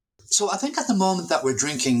So I think at the moment that we're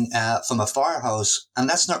drinking from a fire hose, and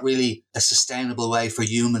that's not really a sustainable way for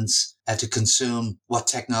humans to consume what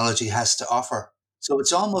technology has to offer. So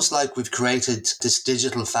it's almost like we've created this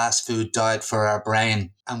digital fast food diet for our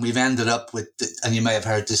brain, and we've ended up with, and you may have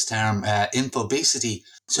heard this term, infobesity.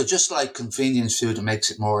 So just like convenience food, it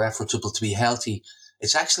makes it more effortable to be healthy.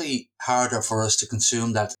 It's actually harder for us to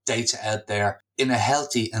consume that data out there in a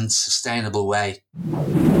healthy and sustainable way.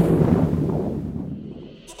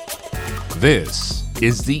 This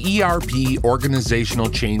is the ERP Organizational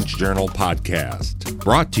Change Journal podcast,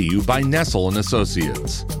 brought to you by Nestle &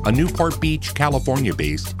 Associates, a Newport Beach,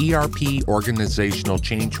 California-based ERP organizational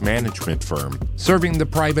change management firm serving the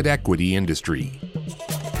private equity industry.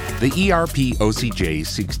 The ERP OCJ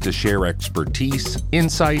seeks to share expertise,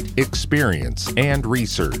 insight, experience, and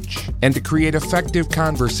research, and to create effective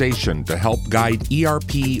conversation to help guide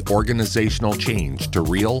ERP organizational change to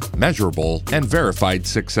real, measurable, and verified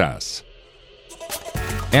success.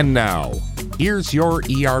 And now, here's your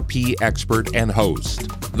ERP expert and host,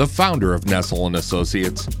 the founder of Nestle &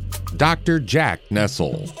 Associates, Dr. Jack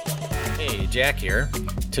Nestle. Hey, Jack here.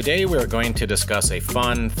 Today we're going to discuss a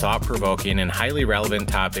fun, thought-provoking, and highly relevant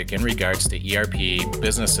topic in regards to ERP,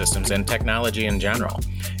 business systems, and technology in general.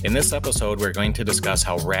 In this episode, we're going to discuss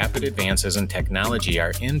how rapid advances in technology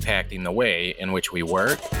are impacting the way in which we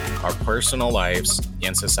work, our personal lives,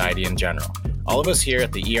 and society in general. All of us here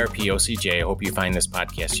at the ERP OCJ hope you find this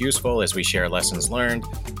podcast useful as we share lessons learned,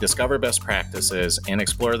 discover best practices, and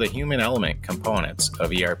explore the human element components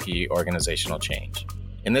of ERP organizational change.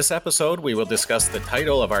 In this episode, we will discuss the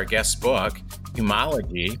title of our guest's book,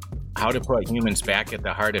 Humology, How to Put Humans Back at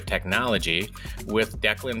the Heart of Technology, with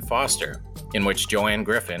Declan Foster, in which Joanne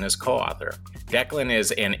Griffin is co-author. Declan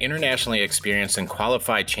is an internationally experienced and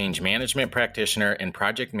qualified change management practitioner and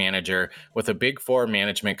project manager with a Big Four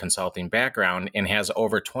management consulting background and has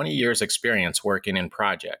over 20 years experience working in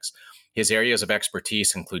projects. His areas of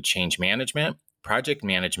expertise include change management, project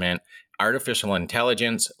management, artificial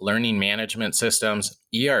intelligence, learning management systems,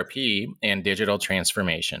 ERP, and digital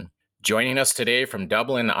transformation. Joining us today from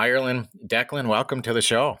Dublin, Ireland, Declan, welcome to the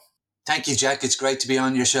show. Thank you, Jack. It's great to be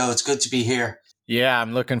on your show. It's good to be here. Yeah,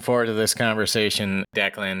 I'm looking forward to this conversation,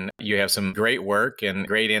 Declan. You have some great work and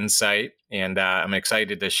great insight, and I'm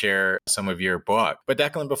excited to share some of your book. But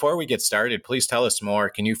Declan, before we get started, please tell us more.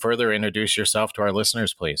 Can you further introduce yourself to our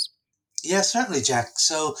listeners, please? Yeah, certainly, Jack.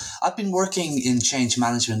 So I've been working in change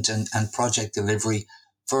management and project delivery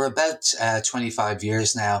for about 25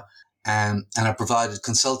 years now, and I've provided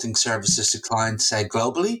consulting services to clients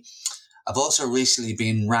globally. I've also recently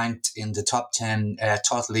been ranked in the top 10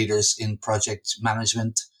 thought leaders in project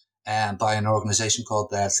management by an organization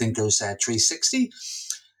called Thinkers 360.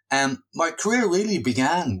 My career really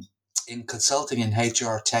began in consulting in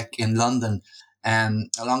HR tech in London a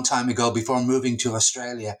long time ago before moving to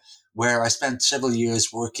Australia, where I spent several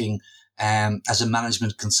years working as a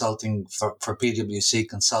management consulting for PwC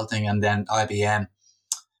Consulting and then IBM.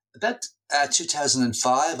 About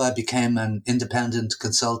 2005, I became an independent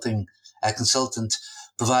consultant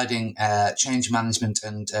providing change management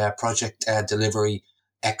and project delivery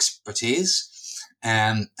expertise.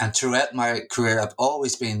 And throughout my career, I've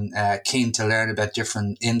always been keen to learn about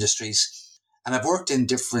different industries. And I've worked in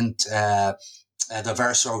different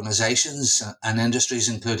diverse organizations and industries,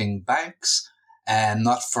 including banks,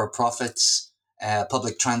 not-for-profits,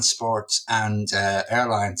 public transport, and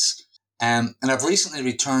airlines. And I've recently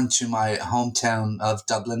returned to my hometown of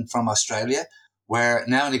Dublin from Australia, where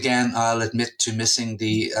now and again I'll admit to missing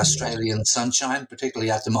the Australian sunshine,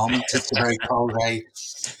 particularly at the moment. It's a very cold day.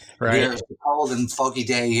 Right. Here, it's a cold and foggy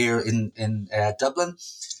day here in Dublin.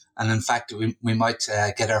 And in fact, we might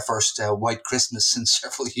get our first white Christmas in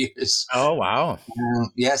several years. Oh, wow.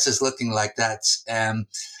 Yes, it's looking like that.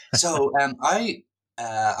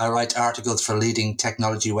 I write articles for leading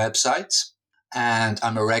technology websites, and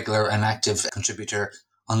I'm a regular and active contributor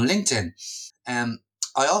on LinkedIn.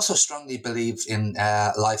 I also strongly believe in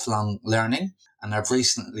lifelong learning, and I've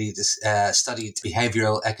recently studied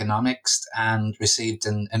behavioral economics and received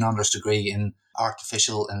an honours degree in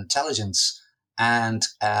artificial intelligence. And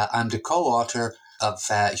I'm the co-author of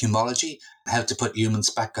Humology, How to Put Humans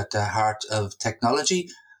Back at the Heart of Technology,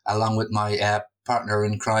 along with my partner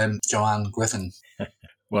in crime, Joanne Griffin.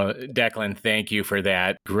 Well, Declan, thank you for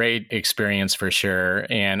that. Great experience for sure.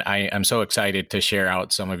 And I'm so excited to share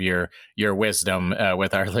out some of your wisdom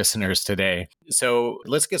with our listeners today. So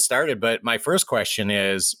let's get started. But my first question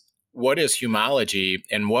is, what is Humology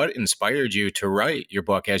and what inspired you to write your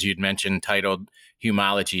book, as you'd mentioned, titled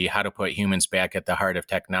Humology, How to Put Humans Back at the Heart of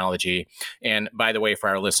Technology? And by the way, for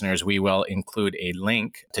our listeners, we will include a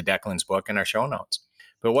link to Declan's book in our show notes.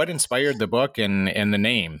 But what inspired the book and the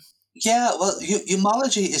name? Yeah, well,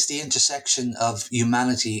 humology is the intersection of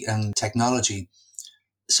humanity and technology.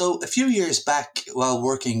 So a few years back, while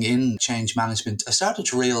working in change management, I started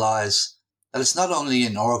to realize that it's not only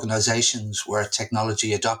in organizations where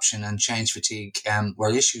technology adoption and change fatigue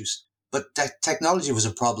were issues, but that technology was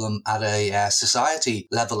a problem at a society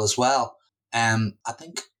level as well. I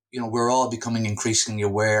think, we're all becoming increasingly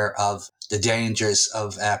aware of the dangers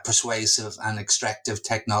of persuasive and extractive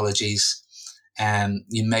technologies.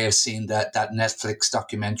 You may have seen that Netflix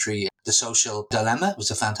documentary, The Social Dilemma. It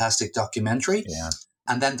was a fantastic documentary. Yeah.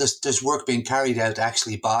 And then there's work being carried out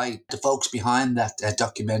actually by the folks behind that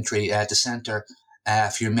documentary, the Centre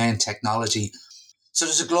for Humane Technology. So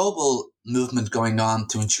there's a global movement going on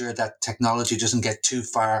to ensure that technology doesn't get too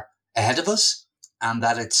far ahead of us and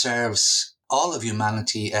that it serves all of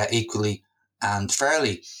humanity equally and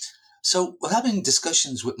fairly. So we're having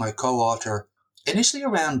discussions with my co-author initially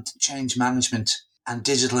around change management and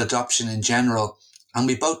digital adoption in general. And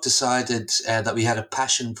we both decided that we had a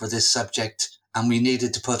passion for this subject and we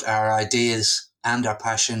needed to put our ideas and our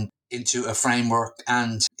passion into a framework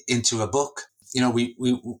and into a book. We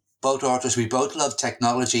both authors, we both love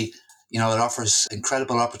technology. It offers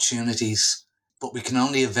incredible opportunities, but we can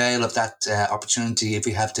only avail of that opportunity if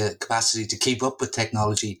we have the capacity to keep up with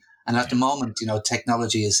technology. And at the moment,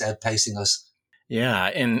 technology is outpacing us. Yeah.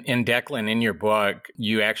 And Declan, in your book,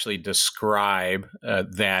 you actually describe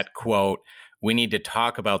that quote, we need to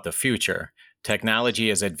talk about the future.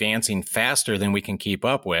 Technology is advancing faster than we can keep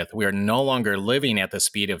up with. We are no longer living at the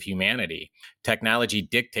speed of humanity. Technology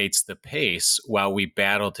dictates the pace while we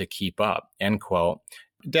battle to keep up, end quote.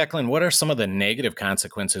 Declan, what are some of the negative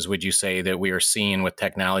consequences, would you say, that we are seeing with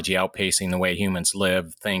technology outpacing the way humans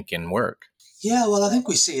live, think, and work? Yeah, well, I think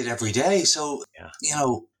we see it every day. So,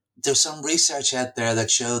 Yeah. There's some research out there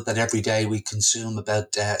that showed that every day we consume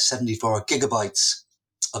about 74 gigabytes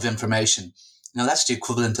of information. Now, that's the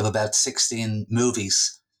equivalent of about 16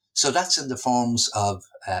 movies. So that's in the forms of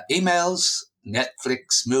emails,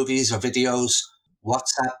 Netflix movies or videos,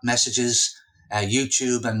 WhatsApp messages,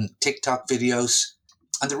 YouTube and TikTok videos.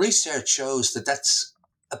 And the research shows that that's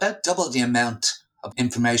about double the amount of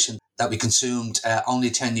information that we consumed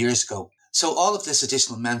only 10 years ago. So all of this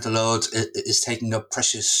additional mental load is taking up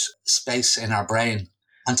precious space in our brain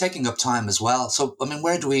and taking up time as well. So,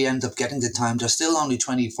 where do we end up getting the time? There's still only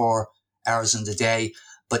 24 hours in the day,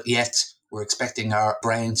 but yet we're expecting our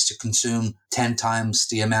brains to consume 10 times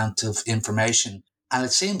the amount of information. And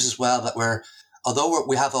it seems as well that although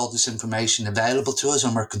we have all this information available to us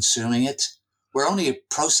and we're consuming it, we're only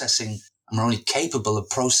processing and we're only capable of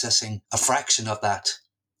processing a fraction of that,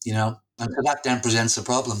 and so that then presents a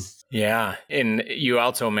problem. Yeah. And you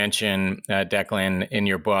also mention, Declan, in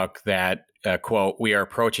your book that, quote, we are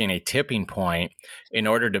approaching a tipping point. In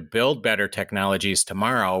order to build better technologies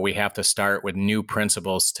tomorrow, we have to start with new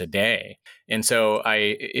principles today. And so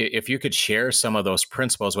if you could share some of those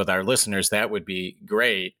principles with our listeners, that would be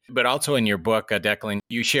great. But also in your book, Declan,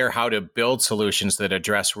 you share how to build solutions that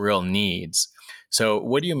address real needs. So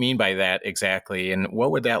what do you mean by that exactly? And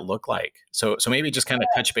what would that look like? So maybe just kind of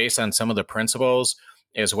touch base on some of the principles,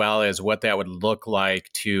 as well as what that would look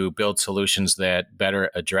like to build solutions that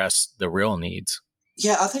better address the real needs.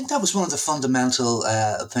 Yeah, I think that was one of the fundamental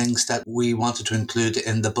things that we wanted to include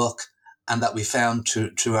in the book and that we found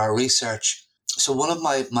through our research. So one of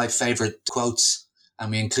my favorite quotes,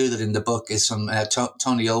 and we included in the book, is from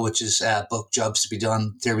Tony Ulwich's book, Jobs to be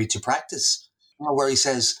Done, Theory to Practice, where he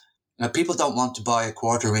says, people don't want to buy a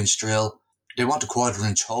quarter-inch drill, they want a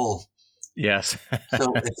quarter-inch hole. Yes.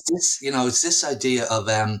 So it's this idea of,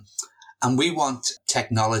 and we want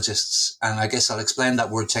technologists, and I guess I'll explain that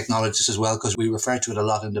word technologist as well, because we refer to it a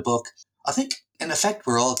lot in the book. I think, in effect,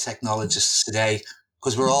 we're all technologists today,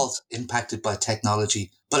 because we're all impacted by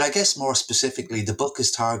technology. But I guess more specifically, the book is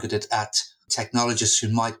targeted at technologists who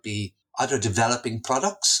might be either developing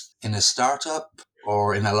products in a startup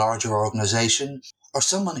or in a larger organization, or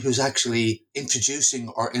someone who's actually introducing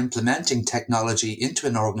or implementing technology into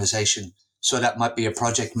an organization. So that might be a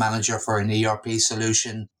project manager for an ERP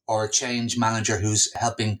solution or a change manager who's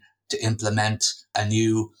helping to implement a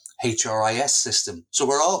new HRIS system. So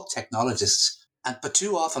we're all technologists. But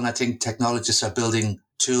too often, I think technologists are building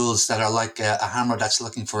tools that are like a hammer that's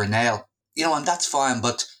looking for a nail. And that's fine.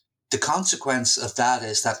 But the consequence of that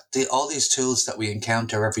is that all these tools that we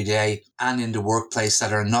encounter every day and in the workplace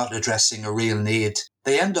that are not addressing a real need,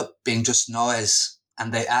 they end up being just noise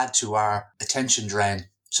and they add to our attention drain.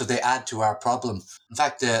 So they add to our problem. In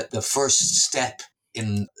fact, the first step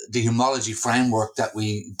in the Humology framework that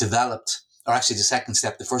we developed, or actually the second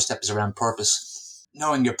step, the first step is around purpose.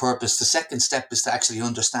 knowing your purpose, the second step is to actually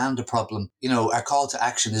understand the problem. Our call to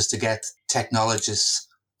action is to get technologists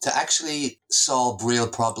to actually solve real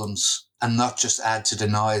problems and not just add to the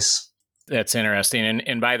noise. That's interesting.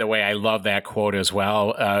 And by the way, I love that quote as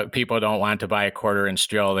well. People don't want to buy a quarter-inch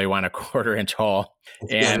drill; they want a quarter-inch hole.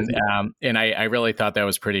 And I really thought that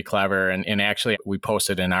was pretty clever. And actually, we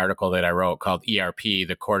posted an article that I wrote called ERP,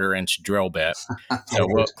 the quarter-inch drill bit. So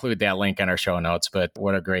we'll include that link on our show notes. But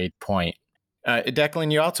what a great point.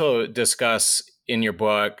 Declan, you also discuss in your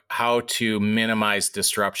book how to minimize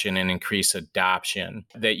disruption and increase adoption,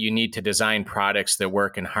 that you need to design products that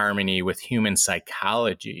work in harmony with human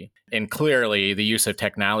psychology. And clearly, the use of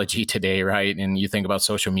technology today, right? And you think about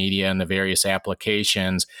social media and the various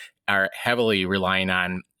applications are heavily relying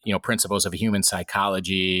on principles of human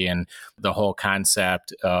psychology and the whole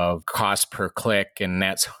concept of cost per click and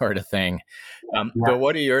that sort of thing. But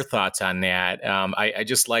what are your thoughts on that? I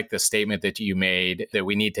just like the statement that you made that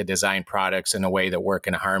we need to design products in a way that work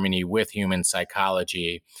in harmony with human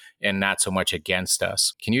psychology and not so much against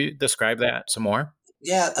us. Can you describe that some more?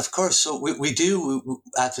 Yeah, of course. So we do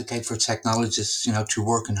advocate for technologists, to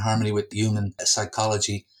work in harmony with human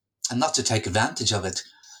psychology and not to take advantage of it.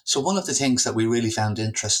 So one of the things that we really found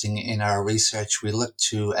interesting in our research, we looked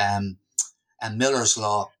to Miller's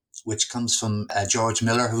Law, which comes from George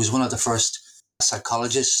Miller, who was one of the first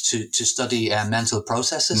psychologists to study mental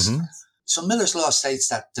processes. Mm-hmm. So Miller's Law states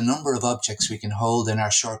that the number of objects we can hold in our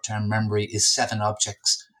short-term memory is 7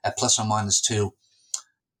 objects, plus or minus 2.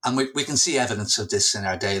 And we can see evidence of this in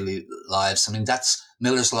our daily lives. I mean, that's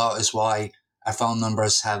Miller's Law is why our phone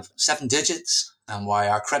numbers have 7 digits and why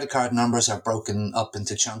our credit card numbers are broken up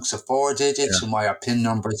into chunks of 4 digits and why our PIN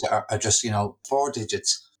numbers are just, 4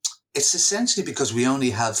 digits. It's essentially because we only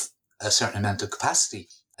have a certain mental capacity.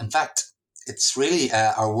 In fact, it's really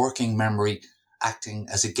our working memory acting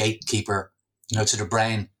as a gatekeeper, to the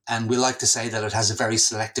brain. And we like to say that it has a very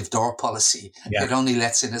selective door policy. Yeah. It only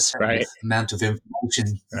lets in a certain amount of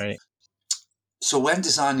information. Right. So when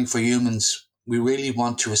designing for humans, we really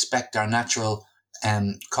want to respect our natural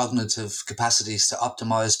cognitive capacities to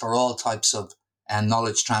optimize for all types of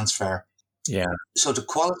knowledge transfer. Yeah. So the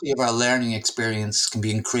quality of our learning experience can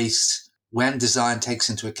be increased when design takes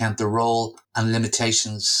into account the role and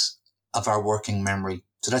limitations of our working memory.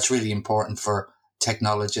 So that's really important for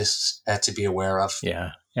technologists to be aware of.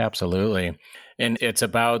 Yeah, absolutely. And it's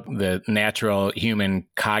about the natural human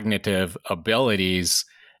cognitive abilities.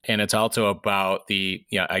 And it's also about the,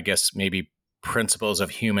 I guess maybe principles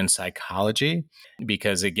of human psychology.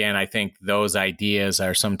 Because again, I think those ideas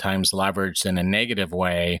are sometimes leveraged in a negative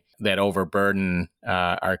way that overburden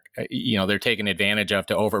they're taken advantage of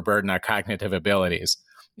to overburden our cognitive abilities.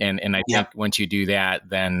 And I think once you do that,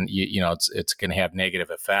 then it's going to have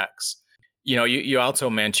negative effects. You also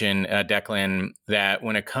mentioned, Declan, that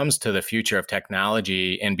when it comes to the future of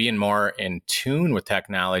technology and being more in tune with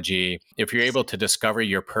technology, if you're able to discover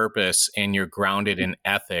your purpose and you're grounded in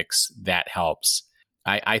ethics, that helps.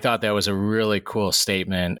 I thought that was a really cool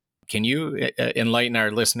statement. Can you enlighten our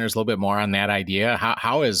listeners a little bit more on that idea?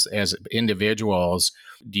 How as individuals,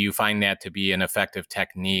 do you find that to be an effective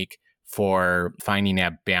technique for finding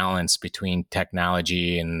that balance between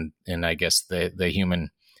technology and I guess the human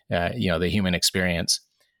the human experience?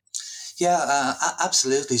 Yeah,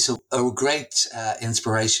 absolutely. So a great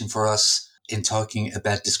inspiration for us in talking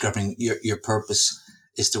about discovering your purpose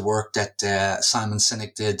is the work that Simon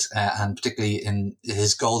Sinek did, and particularly in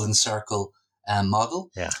his Golden Circle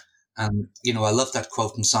model. Yeah. And, I love that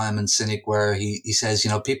quote from Simon Sinek where he says,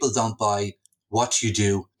 people don't buy what you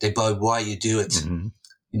do, they buy why you do it. Mm-hmm.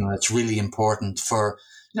 It's really important for,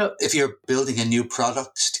 if you're building a new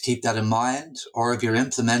product, to keep that in mind, or if you're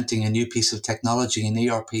implementing a new piece of technology, an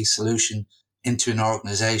ERP solution into an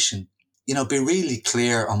organization, be really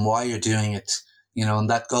clear on why you're doing it. And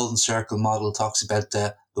that Golden Circle model talks about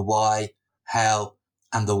the why, how,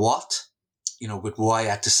 and the what, with why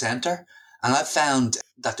at the center. And I've found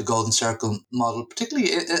that the Golden Circle model,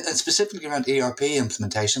 particularly and specifically around ERP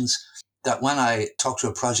implementations, that when I talk to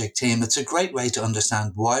a project team, it's a great way to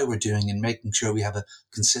understand why we're doing and making sure we have a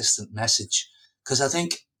consistent message. Because I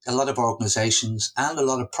think a lot of organizations and a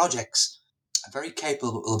lot of projects are very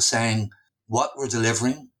capable of saying what we're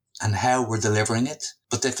delivering and how we're delivering it,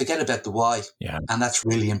 but they forget about the why. Yeah. And that's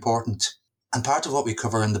really important. And part of what we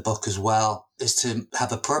cover in the book as well is to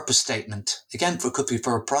have a purpose statement. Again, it could be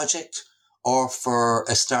for a project or for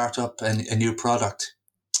a startup and a new product.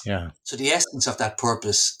 Yeah. So the essence of that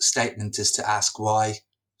purpose statement is to ask why.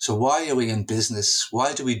 So why are we in business?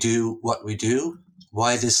 Why do we do what we do?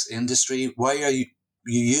 Why this industry? Why are you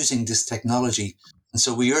using this technology? And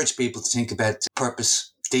so we urge people to think about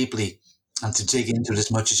purpose deeply and to dig into it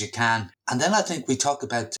as much as you can. And then I think we talk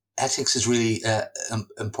about ethics is really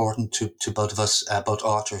important to both of us, both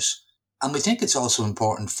authors. And we think it's also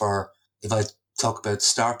important for, if I talk about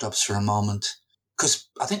startups for a moment, because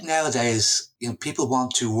I think nowadays, people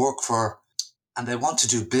want to work for and they want to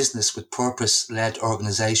do business with purpose-led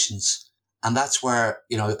organizations. And that's where,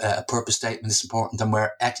 a purpose statement is important and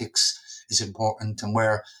where ethics is important and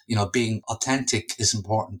where, being authentic is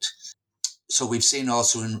important. So we've seen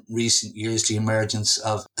also in recent years the emergence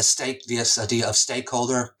of this idea of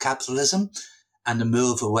stakeholder capitalism and the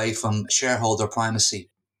move away from shareholder primacy.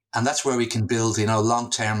 And that's where we can build,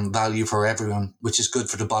 long-term value for everyone, which is good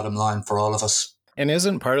for the bottom line for all of us. And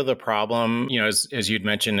isn't part of the problem, as you'd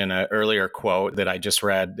mentioned in an earlier quote that I just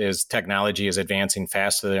read, is technology is advancing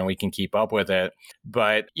faster than we can keep up with it.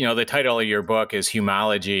 But, the title of your book is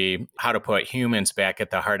Humology, How to Put Humans Back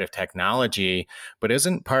at the Heart of Technology. But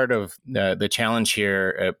isn't part of the challenge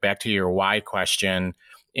here, back to your why question,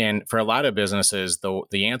 and for a lot of businesses,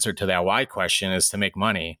 the answer to that why question is to make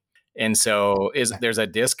money. And so there's a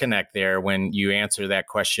disconnect there when you answer that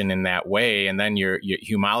question in that way. And then your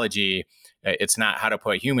humology, it's not how to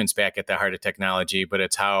put humans back at the heart of technology, but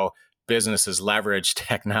it's how businesses leverage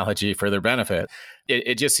technology for their benefit.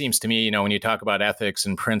 It just seems to me, when you talk about ethics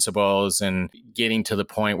and principles and getting to the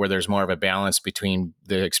point where there's more of a balance between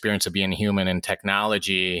the experience of being human and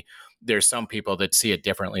technology, there's some people that see it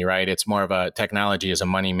differently, right? It's more of a technology as a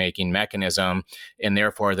money-making mechanism, and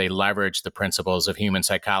therefore they leverage the principles of human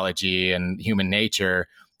psychology and human nature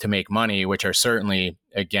to make money, which are certainly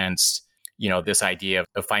against, this idea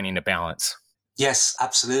of finding a balance. Yes,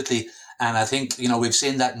 absolutely. And I think, we've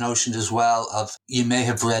seen that notion as well of, you may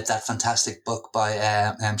have read that fantastic book by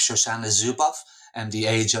Shoshana Zuboff, The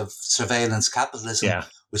Age of Surveillance Capitalism,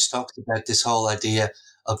 which talks about this whole idea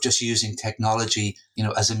of just using technology,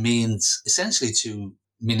 as a means essentially to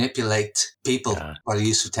manipulate people by the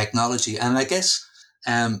use of technology. And I guess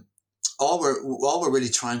all we're really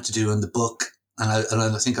trying to do in the book, and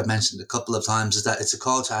I think I've mentioned a couple of times, is that it's a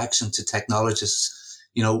call to action to technologists.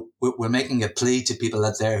 We're making a plea to people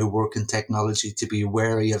out there who work in technology to be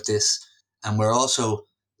wary of this. And we're also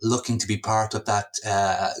looking to be part of that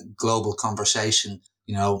global conversation,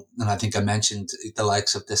 and I think I mentioned the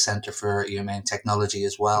likes of the Center for Humane Technology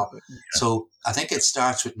as well. Yeah. So I think it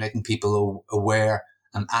starts with making people aware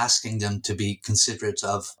and asking them to be considerate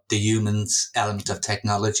of the humans element of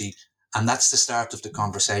technology. And that's the start of the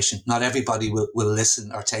conversation. Not everybody will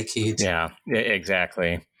listen or take heed. Yeah,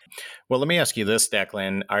 exactly. Well, let me ask you this,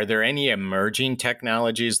 Declan. Are there any emerging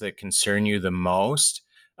technologies that concern you the most?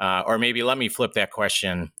 Or maybe let me flip that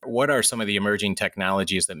question. What are some of the emerging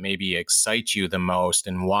technologies that maybe excite you the most,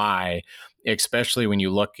 and why, especially when you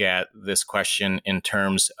look at this question in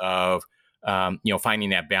terms of, finding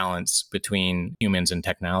that balance between humans and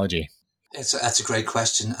technology? That's a great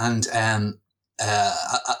question. And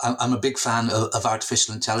I'm a big fan of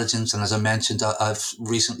artificial intelligence. And as I mentioned, I've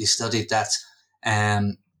recently studied that.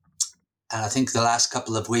 And I think the last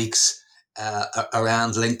couple of weeks,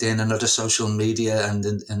 around LinkedIn and other social media and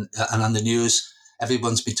on the news,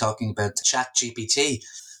 everyone's been talking about ChatGPT.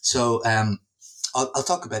 So I'll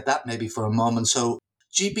talk about that maybe for a moment. So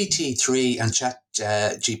GPT-3 and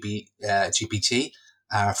GPT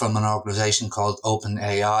are from an organization called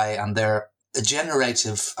OpenAI, and they're a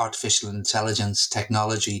generative artificial intelligence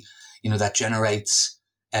technology, that generates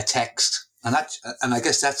a text. And I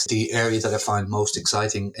guess that's the area that I find most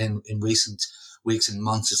exciting in recent weeks and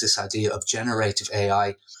months, is this idea of generative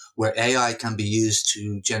AI, where AI can be used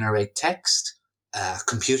to generate text,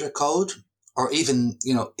 computer code, or even,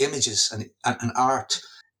 images and art.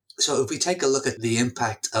 So if we take a look at the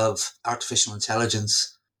impact of artificial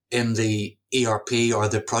intelligence in the ERP or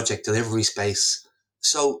the project delivery space.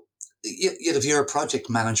 So if you're a project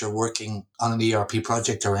manager working on an ERP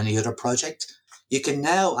project or any other project, you can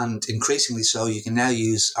now, and increasingly so, you can now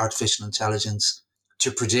use artificial intelligence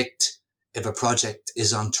to predict if a project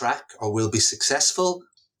is on track or will be successful,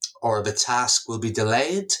 or if a task will be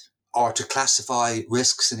delayed, or to classify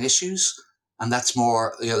risks and issues. And that's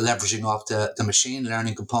more leveraging off the machine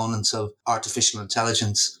learning components of artificial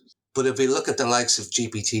intelligence. But if we look at the likes of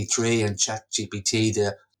GPT-3 and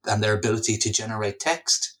ChatGPT and their ability to generate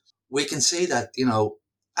text, we can see that,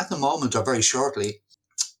 at the moment or very shortly,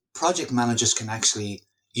 project managers can actually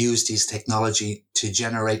use these technology to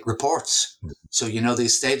generate reports. So,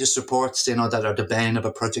 these status reports, that are the bane of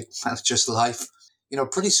a project manager's life,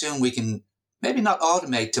 pretty soon we can maybe not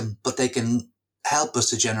automate them, but they can help us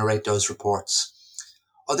to generate those reports.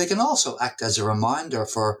 Or they can also act as a reminder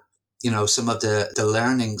for, some of the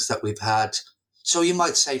learnings that we've had. So you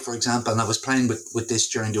might say, for example, and I was playing with this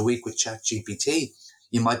during the week with ChatGPT,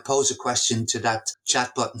 you might pose a question to that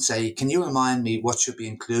chatbot and say, can you remind me what should be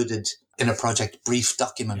included in a project brief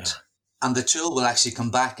document? And the tool will actually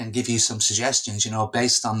come back and give you some suggestions,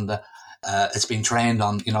 based on it's been trained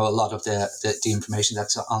on, a lot of the information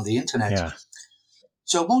that's on the internet. Yeah.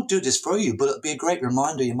 So it won't do this for you, but it'll be a great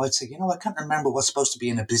reminder. You might say, I can't remember what's supposed to be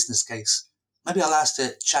in a business case. Maybe I'll ask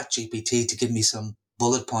the ChatGPT to give me some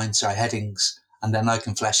bullet points or headings, and then I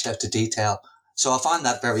can flesh out the detail. So I find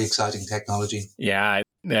that very exciting technology. Yeah,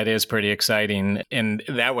 that is pretty exciting. And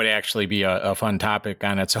that would actually be a fun topic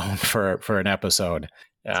on its own for an episode.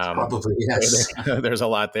 Probably, yes. There's a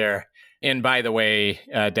lot there. And by the way,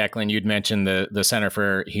 Declan, you'd mentioned the Center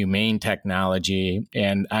for Humane Technology,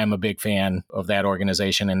 and I'm a big fan of that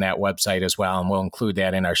organization and that website as well, and we'll include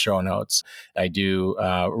that in our show notes. I do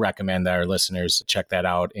recommend that our listeners check that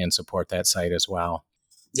out and support that site as well.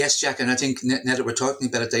 Yes, Jack, and I think now that we're talking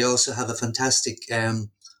about it, they also have a fantastic,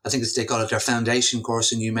 I think they call it their foundation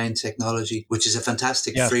course in humane technology, which is a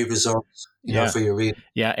fantastic free resource, for your reading.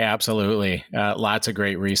 Yeah, absolutely. Lots of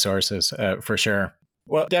great resources for sure.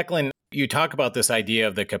 Well, Declan, you talk about this idea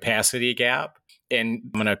of the capacity gap, and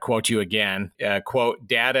I'm going to quote you again, quote,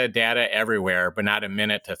 data everywhere, but not a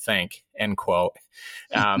minute to think, end quote.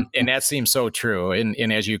 And that seems so true.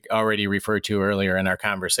 And as you already referred to earlier in our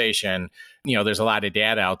conversation, there's a lot of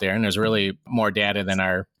data out there, and there's really more data than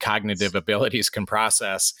our cognitive abilities can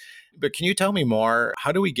process. But can you tell me more?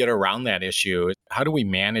 How do we get around that issue? How do we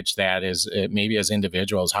manage that as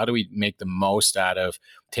individuals? How do we make the most out of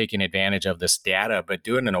taking advantage of this data, but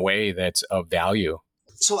do it in a way that's of value?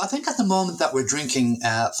 So I think at the moment that we're drinking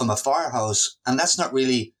from a fire hose, and that's not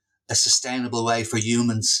really a sustainable way for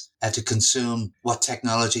humans to consume what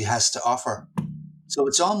technology has to offer. So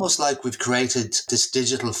it's almost like we've created this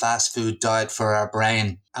digital fast food diet for our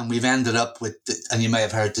brain, and we've ended up with, and you may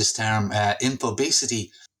have heard this term,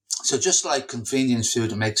 infobesity. So just like convenience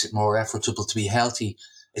food, it makes it more equitable to be healthy.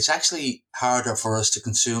 It's actually harder for us to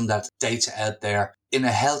consume that data out there in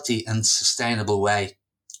a healthy and sustainable way.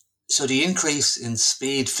 So the increase in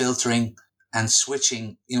speed filtering and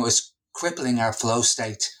switching, is crippling our flow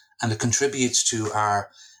state, and it contributes to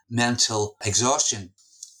our mental exhaustion.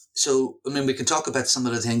 So, we can talk about some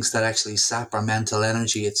of the things that actually sap our mental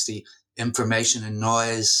energy. It's the information and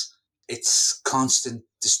noise. It's constant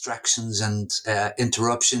distractions and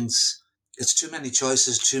interruptions. It's too many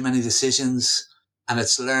choices, too many decisions, and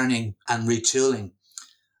it's learning and retooling.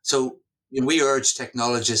 So we urge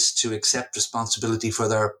technologists to accept responsibility for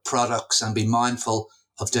their products and be mindful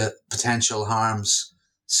of the potential harms.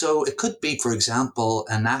 So it could be, for example,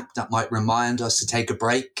 an app that might remind us to take a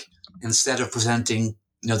break instead of presenting,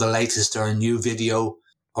 the latest or a new video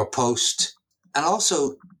or post. And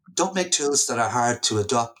also, don't make tools that are hard to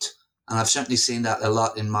adopt. And I've certainly seen that a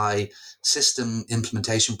lot in my system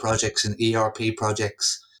implementation projects and ERP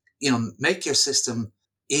projects. Make your system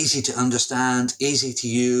easy to understand, easy to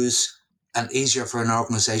use, and easier for an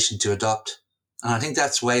organization to adopt. And I think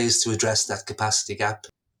that's ways to address that capacity gap.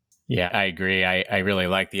 Yeah, I agree. I really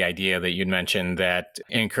like the idea that you mentioned that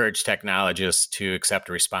encourage technologists to accept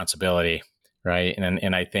responsibility, right?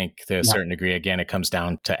 And I think to a certain degree, again, it comes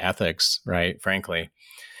down to ethics, right? Frankly.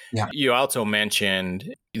 Yeah. You also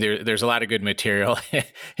mentioned there's a lot of good material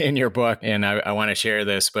in your book, and I want to share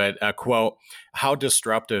this, but a quote, how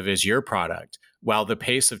disruptive is your product? While the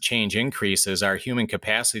pace of change increases, our human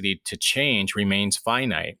capacity to change remains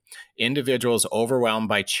finite. Individuals overwhelmed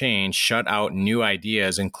by change shut out new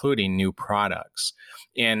ideas, including new products.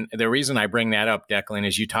 And the reason I bring that up, Declan,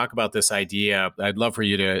 is you talk about this idea. I'd love for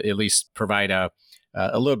you to at least provide a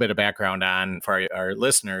little bit of background on for our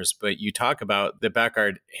listeners, but you talk about the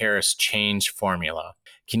Beckard-Harris change formula.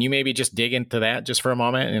 Can you maybe just dig into that just for a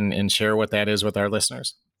moment and share what that is with our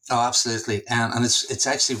listeners? Oh, absolutely. And it's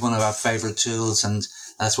actually one of our favorite tools, and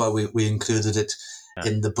that's why we included it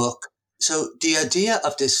in the book. So the idea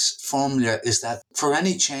of this formula is that for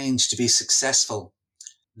any change to be successful,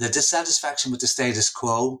 the dissatisfaction with the status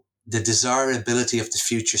quo, the desirability of the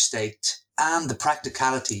future state, and the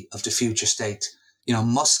practicality of the future state,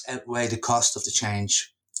 must outweigh the cost of the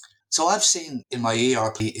change. So I've seen in my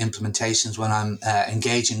ERP implementations when I'm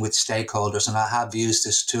engaging with stakeholders, and I have used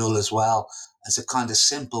this tool as well as a kind of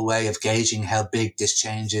simple way of gauging how big this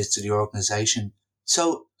change is to the organization.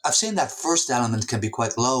 So I've seen that first element can be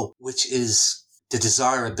quite low, which is the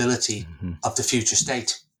desirability of the future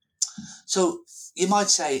state. So you might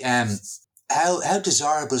say, how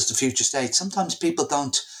desirable is the future state? Sometimes people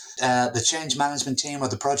don't, the change management team or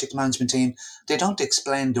the project management team, they don't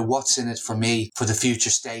explain the what's in it for me for the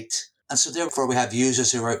future state. And so therefore we have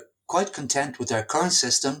users who are quite content with their current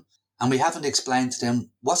system, And we haven't explained to them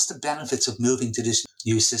what's the benefits of moving to this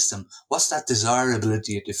new system. What's that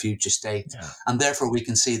desirability of the future state? Yeah. And therefore we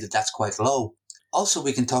can see that that's quite low. Also,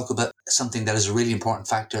 we can talk about something that is a really important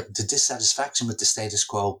factor, the dissatisfaction with the status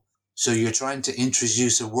quo. So you're trying to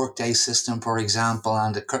introduce a workday system, for example,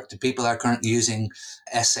 and the people are currently using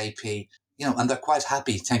SAP, and they're quite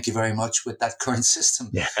happy, thank you very much, with that current system.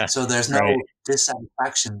 Yeah. So there's Right. no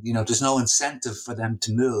dissatisfaction, there's no incentive for them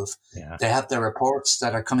to move. Yeah. They have their reports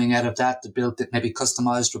that are coming out of that, to build maybe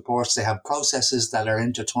customized reports. They have processes that are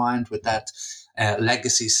intertwined with that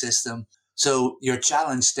legacy system. So your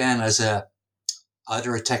challenge then as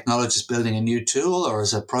either a technologist building a new tool or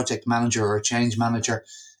as a project manager or a change manager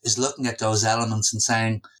is looking at those elements and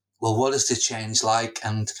saying, well, what is the change like?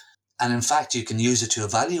 And in fact, you can use it to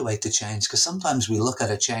evaluate the change, because sometimes we look at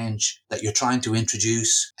a change that you're trying to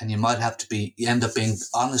introduce and you might have to you end up being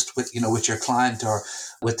honest with your client or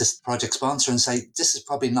with this project sponsor and say, this is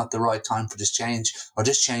probably not the right time for this change, or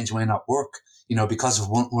this change may not work, because of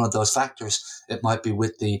one of those factors. It might be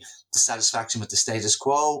with the satisfaction with the status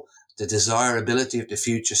quo, the desirability of the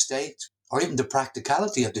future state, or even the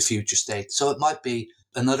practicality of the future state. So it might be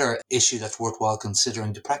another issue that's worthwhile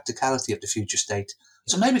considering, the practicality of the future state.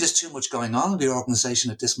 So maybe there's too much going on in the organization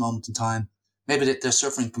at this moment in time. Maybe that they're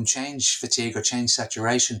suffering from change fatigue or change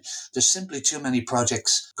saturation. There's simply too many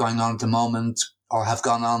projects going on at the moment, or have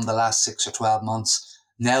gone on the last 6 or 12 months.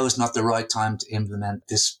 Now is not the right time to implement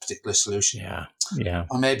this particular solution. Yeah. Yeah.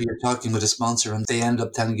 Or maybe you're talking with a sponsor and they end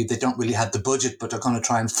up telling you they don't really have the budget, but they're going to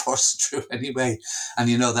try and force it through anyway. And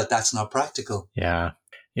you know that that's not practical. Yeah.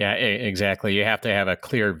 Yeah, exactly. You have to have a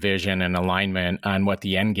clear vision and alignment on what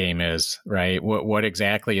the end game is, right? What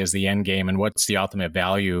exactly is the end game and what's the ultimate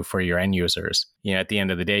value for your end users? At the end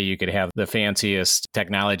of the day, you could have the fanciest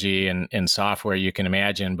technology and software you can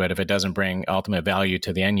imagine, but if it doesn't bring ultimate value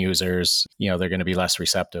to the end users, they're going to be less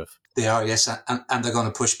receptive. They are, yes, and they're going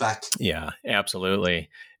to push back. Yeah, absolutely.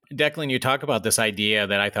 Declan, you talk about this idea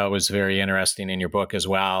that I thought was very interesting in your book as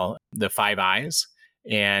well, the 5 eyes.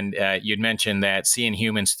 And you'd mentioned that seeing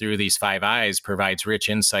humans through these 5 eyes provides rich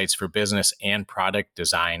insights for business and product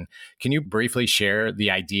design. Can you briefly share the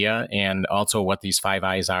idea and also what these 5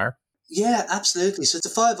 eyes are? Yeah, absolutely. So the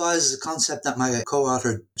 5 eyes is a concept that my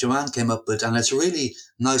co-author Joanne came up with, and it's a really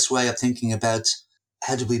nice way of thinking about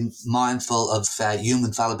how to be mindful of human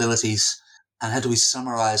fallibilities and how do we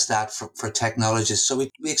summarize that for technologists. So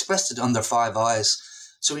we expressed it under 5 eyes.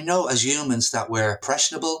 So we know as humans that we're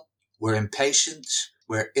impressionable, we're impatient,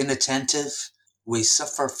 we're inattentive, we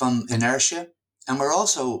suffer from inertia, and we're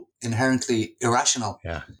also inherently irrational.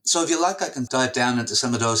 Yeah. So if you like, I can dive down into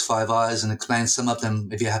some of those 5 eyes and explain some of them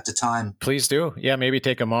if you have the time. Please do. Yeah, maybe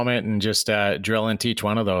take a moment and just drill into each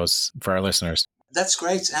one of those for our listeners. That's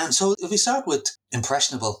great. So if we start with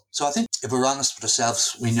impressionable, so I think if we're honest with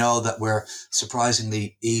ourselves, we know that we're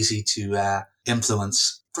surprisingly easy to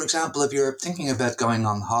influence. For example, if you're thinking about going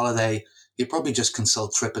on holiday, you probably just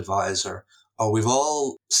consult TripAdvisor, or we've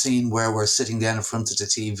all seen where we're sitting down in front of the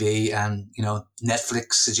TV and,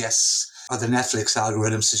 Netflix suggests, or the Netflix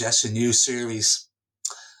algorithm suggests a new series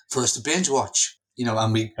for us to binge watch,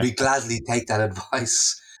 and we gladly take that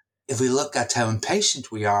advice. If we look at how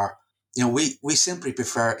impatient we are, we simply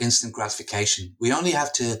prefer instant gratification. We only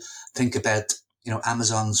have to think about,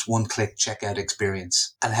 Amazon's one-click checkout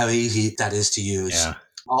experience and how easy that is to use. Yeah.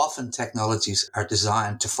 Often technologies are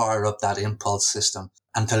designed to fire up that impulse system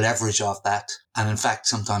and to leverage off that, and in fact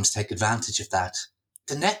sometimes take advantage of that.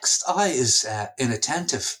 The next eye is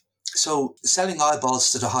inattentive. So selling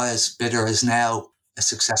eyeballs to the highest bidder is now a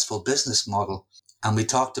successful business model. And we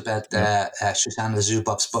talked about Shoshana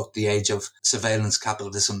Zuboff's book, The Age of Surveillance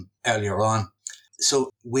Capitalism, earlier on.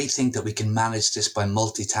 So we think that we can manage this by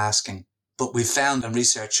multitasking. But we found, and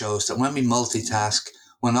research shows, that when we multitask,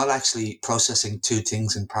 we're not actually processing 2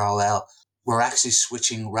 things in parallel. We're actually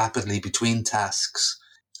switching rapidly between tasks.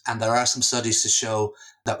 And there are some studies to show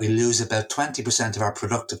that we lose about 20% of our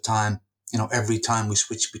productive time, every time we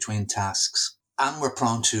switch between tasks. And we're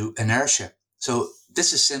prone to inertia. So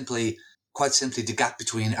this is quite simply the gap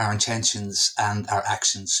between our intentions and our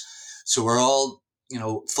actions. So we're all,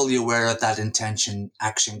 fully aware of that intention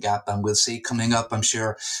action gap. And we'll see coming up, I'm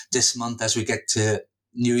sure, this month as we get to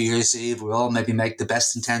New Year's Eve, we all maybe make the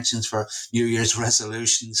best intentions for New Year's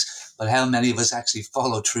resolutions, but how many of us actually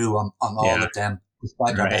follow through on all of them,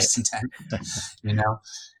 despite our best intentions,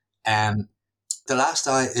 The last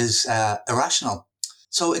eye is irrational.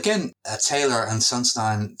 So again, Taylor and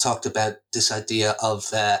Sunstein talked about this idea of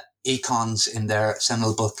econs in their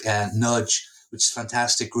seminal book, Nudge, which is a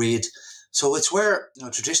fantastic read. So it's where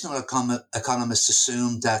traditional economists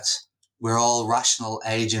assume that we're all rational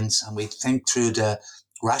agents and we think through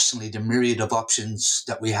rationally the myriad of options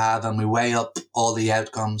that we have, and we weigh up all the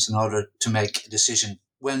outcomes in order to make a decision,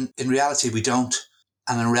 when in reality we don't.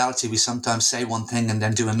 And in reality, we sometimes say one thing and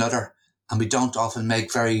then do another, and we don't often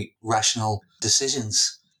make very rational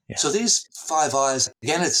decisions. Yeah. So these 5 Is,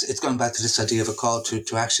 again, it's going back to this idea of a call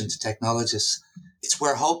to action to technologists.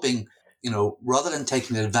 We're hoping, rather than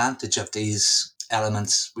taking advantage of these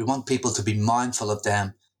elements, we want people to be mindful of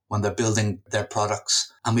them when they're building their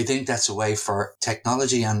products. And we think that's a way for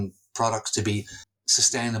technology and products to be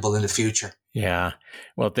sustainable in the future. Yeah.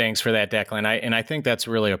 Well, thanks for that, Declan. I think that's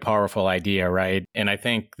really a powerful idea, right? And I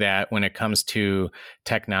think that when it comes to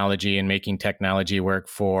technology and making technology work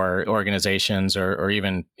for organizations or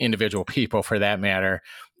even individual people for that matter,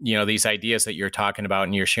 these ideas that you're talking about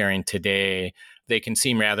and you're sharing today, they can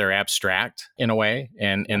seem rather abstract in a way.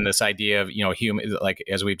 And this idea of, human, like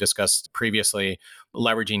as we've discussed previously,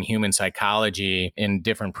 leveraging human psychology in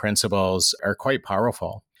different principles are quite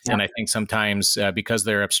powerful. Yeah. And I think sometimes because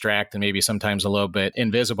they're abstract and maybe sometimes a little bit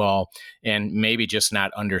invisible and maybe just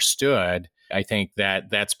not understood, I think that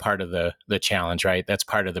that's part of the challenge, right? That's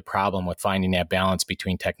part of the problem with finding that balance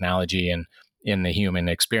between technology and in the human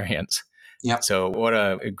experience. Yeah. So what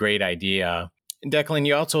a great idea. Declan,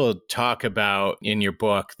 you also talk about in your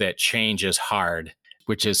book that change is hard,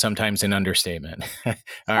 which is sometimes an understatement,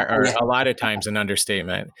 or a lot of times an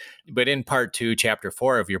understatement. But in part 2, chapter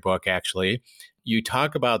 4 of your book, actually, you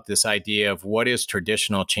talk about this idea of what is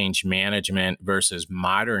traditional change management versus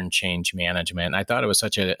modern change management. I thought it was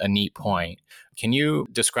such a neat point. Can you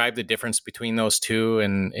describe the difference between those two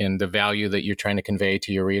and the value that you're trying to convey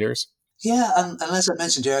to your readers? Yeah, and as I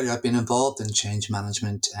mentioned earlier, I've been involved in change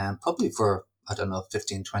management probably for,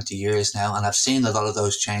 15, 20 years now, and I've seen a lot of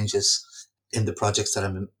those changes in the projects that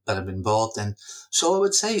I'm involved in. So I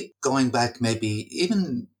would say going back maybe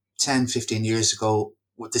even 10, 15 years ago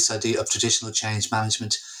with this idea of traditional change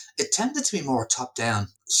management, it tended to be more top down.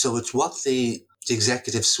 So it's what the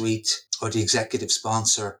executive suite or the executive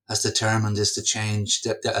sponsor has determined is the change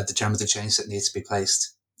that determines the change that needs to be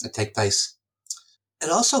take place. It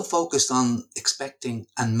also focused on expecting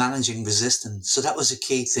and managing resistance. So that was a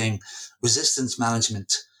key thing, resistance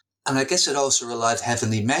management. And I guess it also relied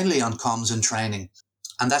heavily, mainly on comms and training.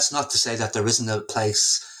 And that's not to say that there isn't a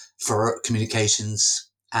place for communications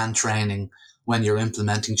and training when you're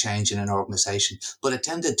implementing change in an organization, but it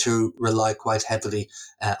tended to rely quite heavily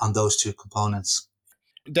on those two components.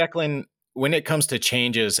 Declan, when it comes to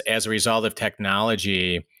changes as a result of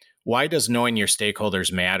technology, why does knowing your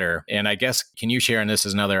stakeholders matter? And I guess, can you share, and this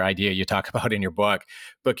is another idea you talk about in your book,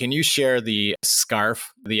 but can you share the SCARF,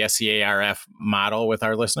 the SCARF model with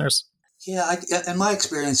our listeners? Yeah, in my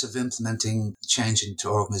experience of implementing change into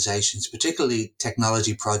organizations, particularly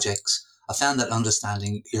technology projects, I found that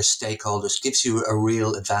understanding your stakeholders gives you a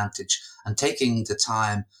real advantage, and taking the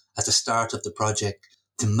time at the start of the project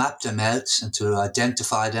to map them out and to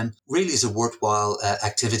identify them really is a worthwhile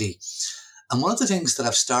activity. And one of the things that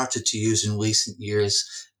I've started to use in recent years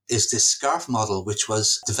is this SCARF model, which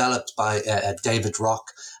was developed by David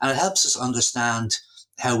Rock, and it helps us understand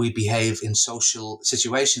how we behave in social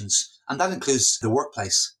situations, and that includes the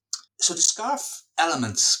workplace. So the SCARF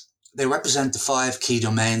elements, they represent the 5 key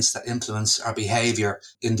domains that influence our behavior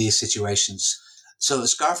in these situations. So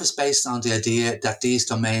SCARF is based on the idea that these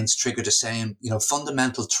domains trigger the same,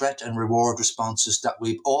 fundamental threat and reward responses that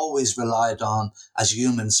we've always relied on as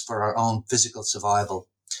humans for our own physical survival.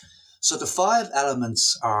 So the 5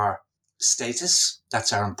 elements are status,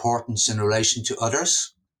 that's our importance in relation to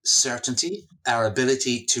others; certainty, our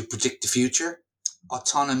ability to predict the future;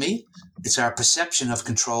 autonomy, it's our perception of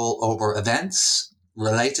control over events;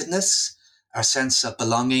 relatedness, our sense of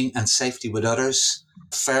belonging and safety with others;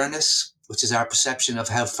 fairness, which is our perception of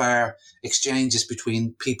how fair exchanges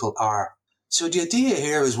between people are. So the idea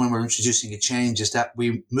here is, when we're introducing a change, is that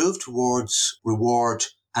we move towards reward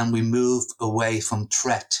and we move away from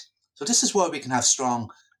threat. So this is why we can have strong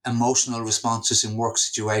emotional responses in work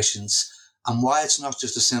situations, and why it's not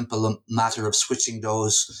just a simple matter of switching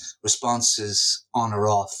those responses on or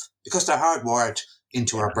off, because they're hardwired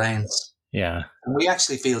into our brains. Yeah. And we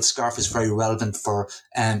actually feel SCARF is very relevant for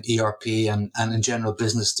ERP and in general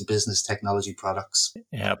business-to-business technology products.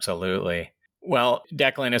 Absolutely. Well,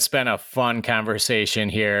 Declan, it's been a fun conversation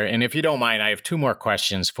here. And if you don't mind, I have 2 more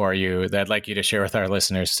questions for you that I'd like you to share with our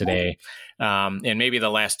listeners today. And maybe the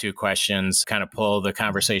last 2 questions kind of pull the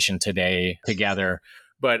conversation today together.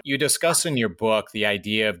 But you discuss in your book the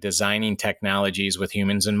idea of designing technologies with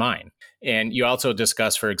humans in mind. And you also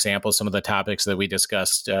discuss, for example, some of the topics that we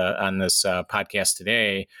discussed on this podcast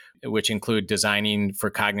today, which include designing for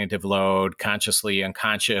cognitive load, consciously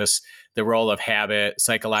unconscious, the role of habit,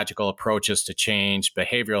 psychological approaches to change,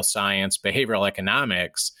 behavioral science, behavioral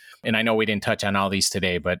economics. And I know we didn't touch on all these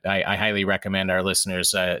today, but I highly recommend our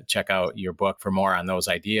listeners check out your book for more on those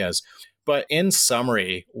ideas. But in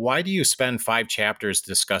summary, why do you spend 5 chapters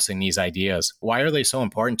discussing these ideas? Why are they so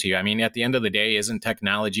important to you? I mean, at the end of the day, isn't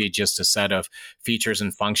technology just a set of features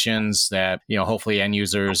and functions that, hopefully end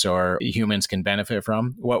users or humans can benefit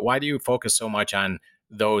from? Why do you focus so much on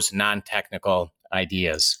those non-technical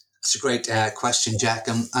ideas? It's a great question, Jack.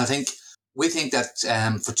 I think we think that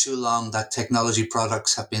for too long that technology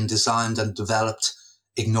products have been designed and developed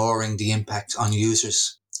ignoring the impact on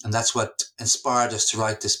users. And that's what inspired us to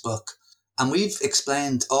write this book. And we've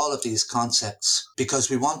explained all of these concepts because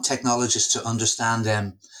we want technologists to understand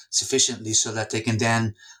them sufficiently so that they can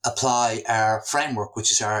then apply our framework,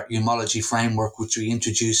 which is our Humology framework, which we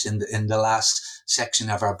introduced in the last section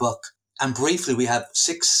of our book. And briefly, we have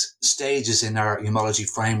 6 stages in our Humology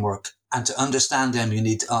framework. And to understand them, you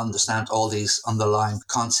need to understand all these underlying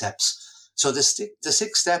concepts. So the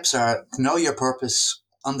 6 steps are: know your purpose,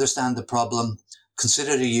 understand the problem,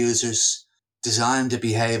 consider the users, design the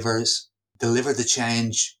behaviors, deliver the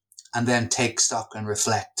change, and then take stock and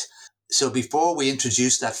reflect. So before we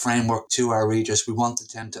introduce that framework to our readers, we wanted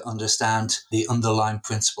them to understand the underlying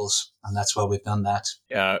principles, and that's why we've done that.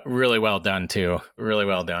 Really well done, too. Really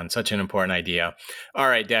well done. Such an important idea. All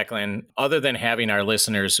right, Declan, other than having our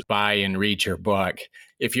listeners buy and read your book,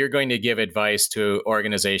 if you're going to give advice to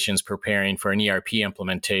organizations preparing for an ERP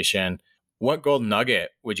implementation, what gold nugget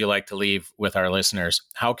would you like to leave with our listeners?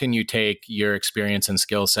 How can you take your experience and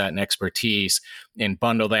skill set and expertise and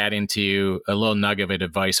bundle that into a little nugget of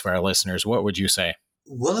advice for our listeners? What would you say?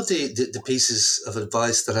 One of the pieces of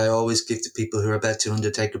advice that I always give to people who are about to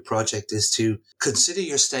undertake a project is to consider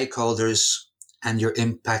your stakeholders and your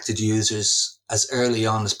impacted users as early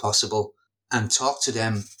on as possible and talk to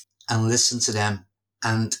them and listen to them.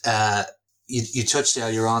 And you touched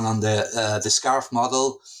earlier on the SCARF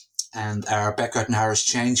model and our Beckert and Harris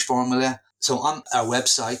change formula. So on our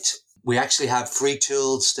website, we actually have free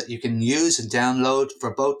tools that you can use and download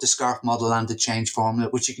for both the SCARF model and the change formula,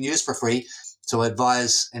 which you can use for free. So I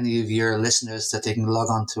advise any of your listeners that they can log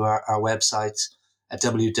on to our website at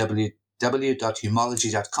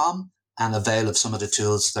www.humology.com and avail of some of the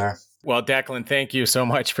tools there. Well, Declan, thank you so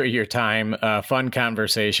much for your time. Fun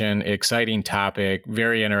conversation, exciting topic,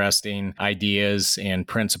 very interesting ideas and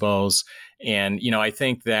principles. And, I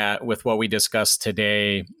think that with what we discussed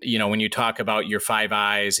today, when you talk about your 5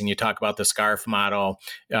 I's and you talk about the SCARF model,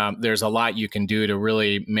 there's a lot you can do to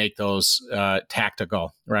really make those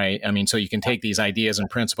tactical, right? I mean, so you can take these ideas and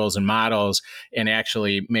principles and models and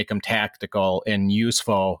actually make them tactical and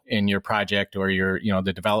useful in your project or your,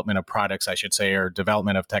 the development of products, I should say, or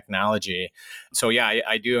development of technology. So yeah,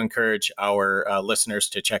 I do encourage our listeners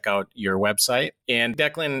to check out your website. And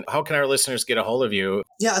Declan, how can our listeners get a hold of you?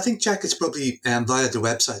 Yeah, I think, Jack, it's probably via the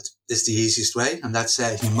website is the easiest way, and that's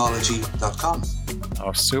humology.com.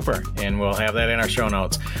 Oh, super. And we'll have that in our show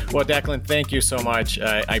notes. Well, Declan, thank you so much.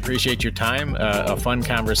 I appreciate your time, a fun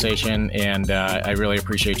conversation, and I really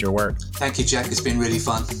appreciate your work. Thank you, Jack. It's been really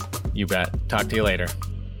fun. You bet. Talk to you later.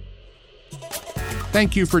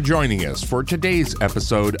 Thank you for joining us for today's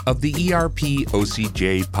episode of the ERP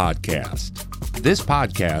OCJ podcast. This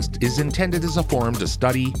podcast is intended as a forum to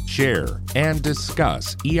study, share, and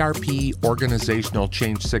discuss ERP organizational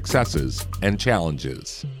change successes and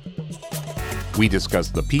challenges. We discuss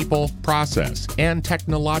the people, process, and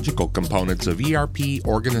technological components of ERP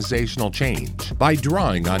organizational change by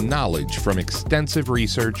drawing on knowledge from extensive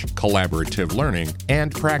research, collaborative learning,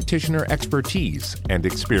 and practitioner expertise and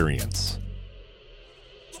experience.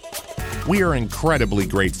 We are incredibly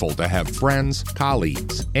grateful to have friends,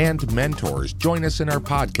 colleagues, and mentors join us in our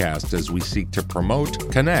podcast as we seek to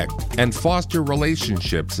promote, connect, and foster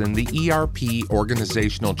relationships in the ERP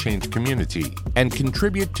organizational change community and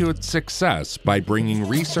contribute to its success by bringing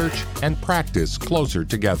research and practice closer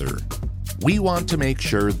together. We want to make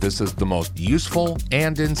sure this is the most useful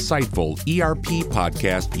and insightful ERP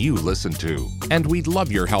podcast you listen to, and we'd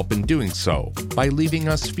love your help in doing so by leaving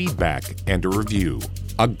us feedback and a review.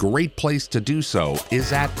 A great place to do so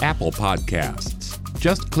is at Apple Podcasts.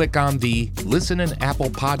 Just click on the Listen in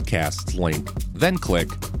Apple Podcasts link, then click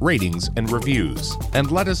Ratings and Reviews,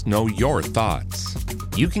 and let us know your thoughts.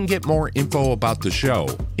 You can get more info about the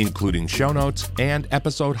show, including show notes and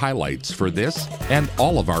episode highlights for this and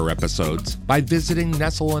all of our episodes, by visiting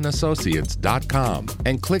nestleandassociates.com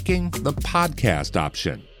and clicking the podcast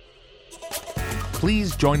option.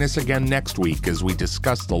 Please join us again next week as we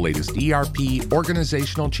discuss the latest ERP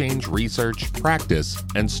organizational change research, practice,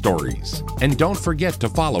 and stories. And don't forget to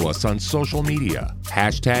follow us on social media.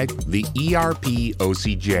 #TheERPOCJ.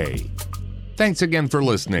 Thanks again for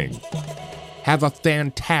listening. Have a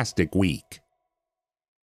fantastic week.